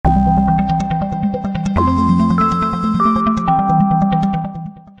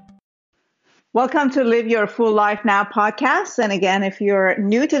Welcome to Live Your Full Life Now podcast. And again, if you're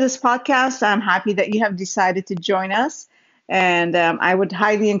new to this podcast, I'm happy that you have decided to join us. And I would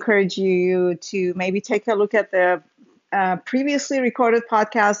highly encourage you to maybe take a look at the previously recorded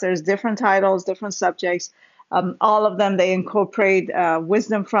podcasts. There's different titles, different subjects. All of them, they incorporate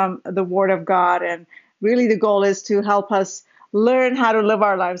wisdom from the Word of God. And really, the goal is to help us learn how to live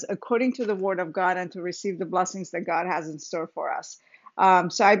our lives according to the Word of God and to receive the blessings that God has in store for us.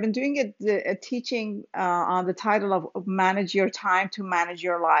 So I've been doing a teaching on the title of Manage Your Time to Manage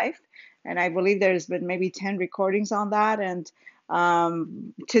Your Life. And I believe there's been maybe 10 recordings on that. And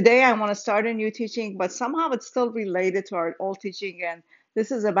today I want to start a new teaching, but somehow it's still related to our old teaching. And this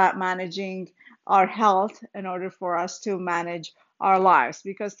is about managing our health in order for us to manage our lives.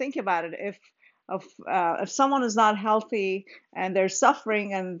 Because think about it, if someone is not healthy and they're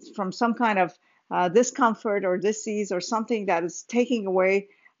suffering and from some kind of discomfort or disease or something that is taking away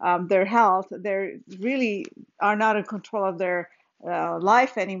their health, they really are not in control of their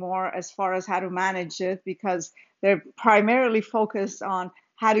life anymore as far as how to manage it because they're primarily focused on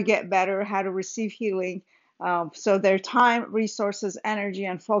how to get better, how to receive healing. So their time, resources, energy,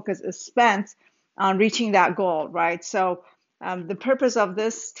 and focus is spent on reaching that goal, right? So the purpose of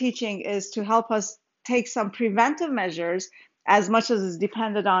this teaching is to help us take some preventive measures as much as is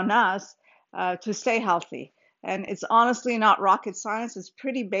dependent on us to stay healthy. And it's honestly not rocket science. It's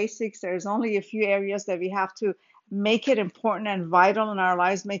pretty basics. There's only a few areas that we have to make it important and vital in our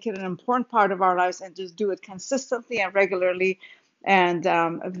lives, make it an important part of our lives, and just do it consistently and regularly. And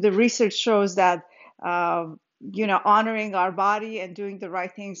the research shows that, honoring our body and doing the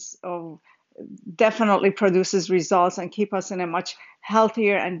right things definitely produces results and keep us in a much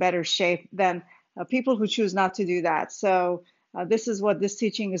healthier and better shape than people who choose not to do that. So this is what this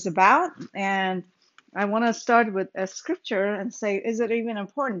teaching is about. And I want to start with a scripture and say, is it even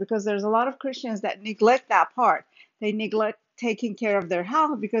important? Because there's a lot of Christians that neglect that part. They neglect taking care of their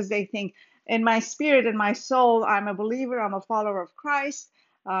health because they think, in my spirit, in my soul, I'm a believer, I'm a follower of Christ.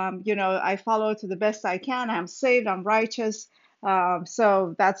 I follow to the best I can. I'm saved, I'm righteous.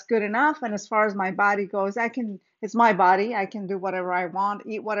 So that's good enough. And as far as my body goes, it's my body. I can do whatever I want,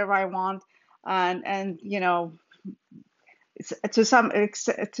 eat whatever I want. And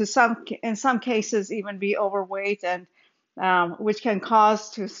in some cases even be overweight and which can cause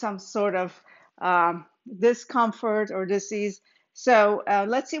to some sort of discomfort or disease. So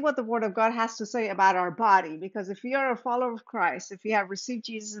let's see what the Word of God has to say about our body, because if we are a follower of Christ, if we have received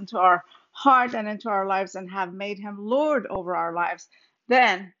Jesus into our heart and into our lives and have made him Lord over our lives,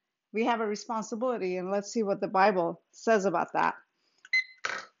 then we have a responsibility. And let's see what the Bible says about that.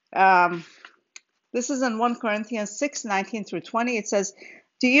 um, this is in 1 Corinthians 6:19 through 20. It says,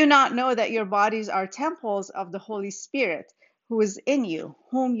 do you not know that your bodies are temples of the Holy Spirit who is in you,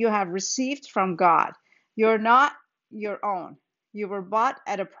 whom you have received from God? You're not your own. You were bought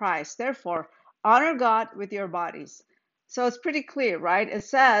at a price. Therefore, honor God with your bodies. So it's pretty clear, right? It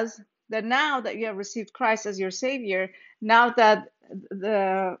says that now that you have received Christ as your Savior, now that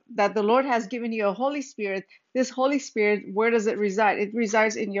the Lord has given you a Holy Spirit, this Holy Spirit, where does it reside? It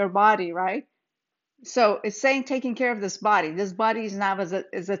resides in your body, right? So it's saying taking care of this body. This body is now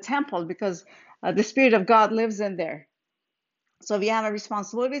as a temple because the Spirit of God lives in there. So we have a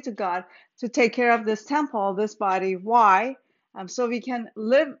responsibility to God to take care of this temple, this body. Why? So we can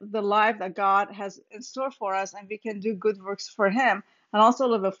live the life that God has in store for us, and we can do good works for Him, and also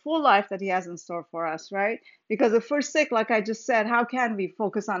live a full life that He has in store for us, right? Because if we're sick, like I just said, how can we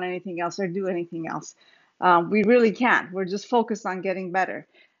focus on anything else or do anything else? We really can't. We're just focused on getting better.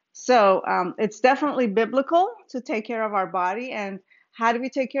 So it's definitely biblical to take care of our body. And how do we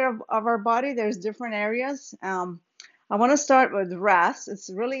take care of our body? There's different areas. I want to start with rest. It's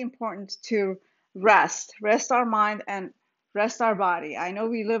really important to rest our mind and rest our body. I know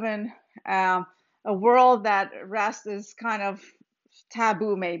we live in a world that rest is kind of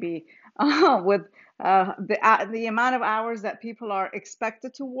taboo, maybe, with the amount of hours that people are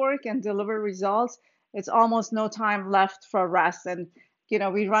expected to work and deliver results. It's almost no time left for rest. And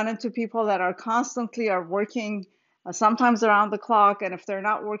we run into people that are constantly are working, sometimes around the clock, and if they're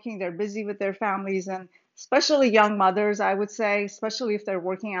not working, they're busy with their families, and especially young mothers, I would say, especially if they're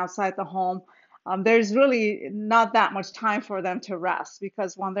working outside the home. There's really not that much time for them to rest,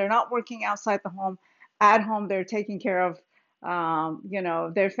 because when they're not working outside the home, at home, they're taking care of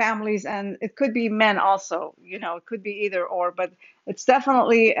their families, and it could be men also, it could be either or, but it's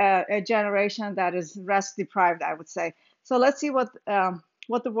definitely a generation that is rest deprived, I would say. So let's see what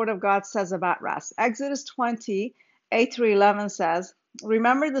the Word of God says about rest. Exodus 20:8 through 11 says,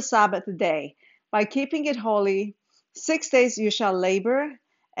 remember the Sabbath day by keeping it holy. 6 days you shall labor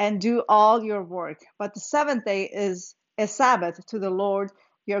and do all your work. But the seventh day is a Sabbath to the Lord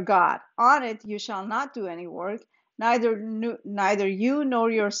your God. On it you shall not do any work, neither you nor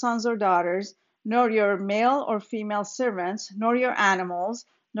your sons or daughters, nor your male or female servants, nor your animals,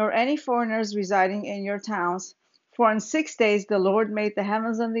 nor any foreigners residing in your towns. For in 6 days the Lord made the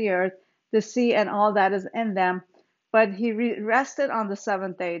heavens and the earth, the sea, and all that is in them. But he rested on the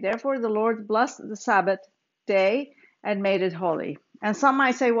seventh day. Therefore the Lord blessed the Sabbath day and made it holy. And some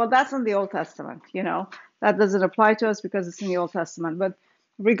might say, well, that's in the Old Testament, that doesn't apply to us because it's in the Old Testament. But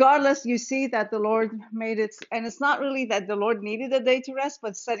regardless, you see that the Lord made it, and it's not really that the Lord needed a day to rest,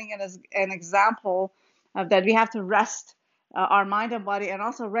 but setting it as an example of that we have to rest our mind and body, and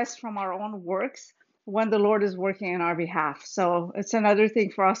also rest from our own works when the Lord is working in our behalf. So it's another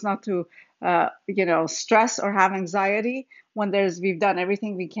thing for us not to, stress or have anxiety when we've done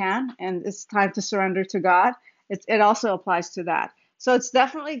everything we can, and it's time to surrender to God. It also applies to that. So it's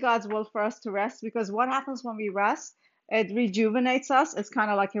definitely God's will for us to rest, because what happens when we rest? It rejuvenates us. It's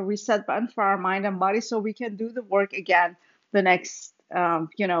kind of like a reset button for our mind and body, so we can do the work again the next, the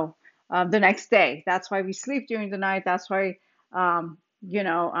next day. That's why we sleep during the night. That's why,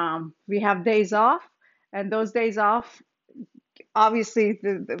 we have days off, and those days off, obviously,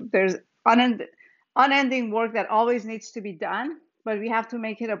 there's unending work that always needs to be done, but we have to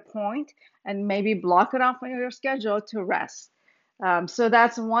make it a point and maybe block it off on your schedule to rest. So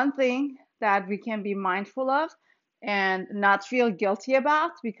that's one thing that we can be mindful of and not feel guilty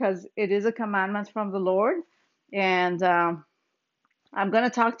about, because it is a commandment from the Lord. And I'm going to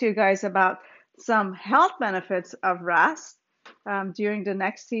talk to you guys about some health benefits of rest during the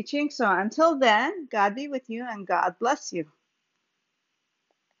next teaching. So until then, God be with you and God bless you.